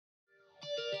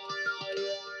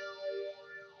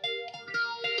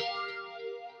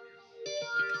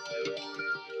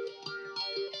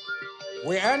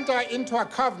we enter into a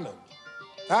covenant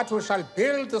that we shall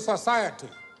build a society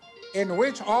in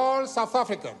which all South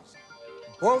Africans,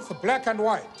 both black and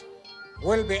white,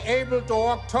 will be able to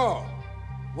walk tall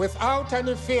without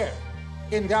any fear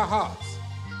in their hearts.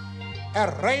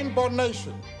 A rainbow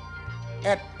nation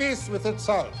at peace with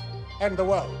itself and the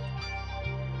world.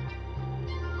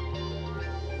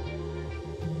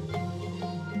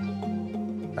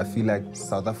 I feel like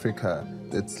South Africa,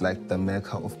 it's like the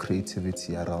mecca of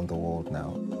creativity around the world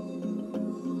now.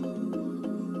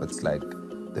 It's like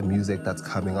the music that's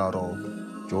coming out of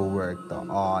your work, the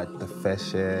art, the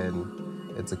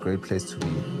fashion. It's a great place to be.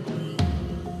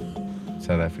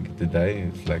 South Africa today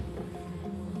is like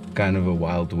kind of a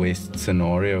Wild West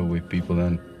scenario where people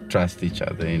don't trust each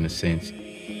other in a sense.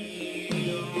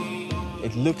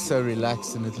 It looks so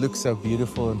relaxed and it looks so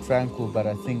beautiful and tranquil, but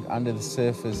I think under the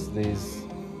surface there's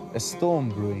a storm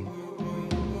brewing.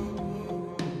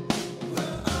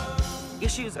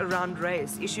 Issues around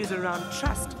race, issues around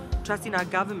trust in our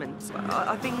government,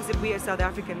 are things that we as South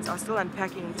Africans are still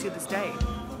unpacking to this day.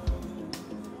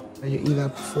 You're either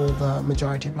for the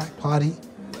majority black party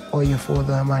or you're for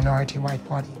the minority white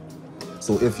party.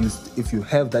 So if you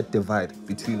have that divide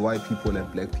between white people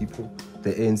and black people,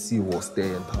 the ANC will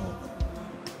stay in power.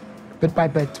 Bit by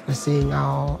bit, we're seeing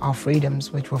our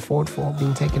freedoms, which were fought for,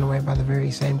 being taken away by the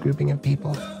very same grouping of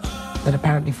people that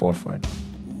apparently fought for it.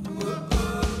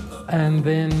 And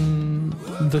then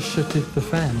the shit hit the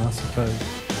fan, I suppose.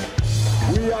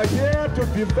 We are here to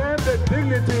defend the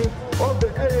dignity of the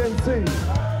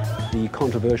ANC. The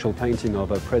controversial painting of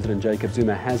President Jacob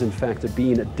Zuma has in fact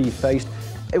been defaced.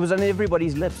 It was on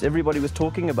everybody's lips. Everybody was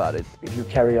talking about it. If you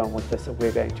carry on with this,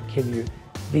 we're going to kill you.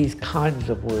 These kinds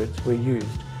of words were used.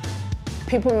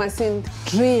 People mustn't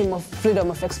dream of freedom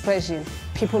of expression.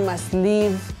 People must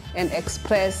live and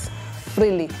express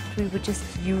freely. We were just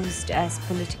used as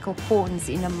political pawns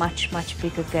in a much, much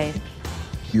bigger game.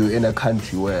 You're in a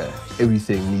country where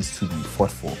everything needs to be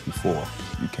fought for before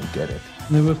you can get it.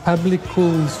 There were public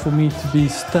calls for me to be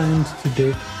stoned to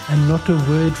death and not a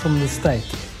word from the state.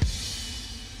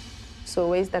 So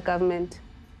where is the government?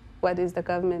 What is the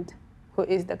government? Who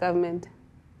is the government?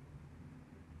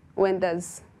 When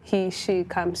does he, she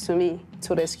comes to me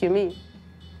to rescue me?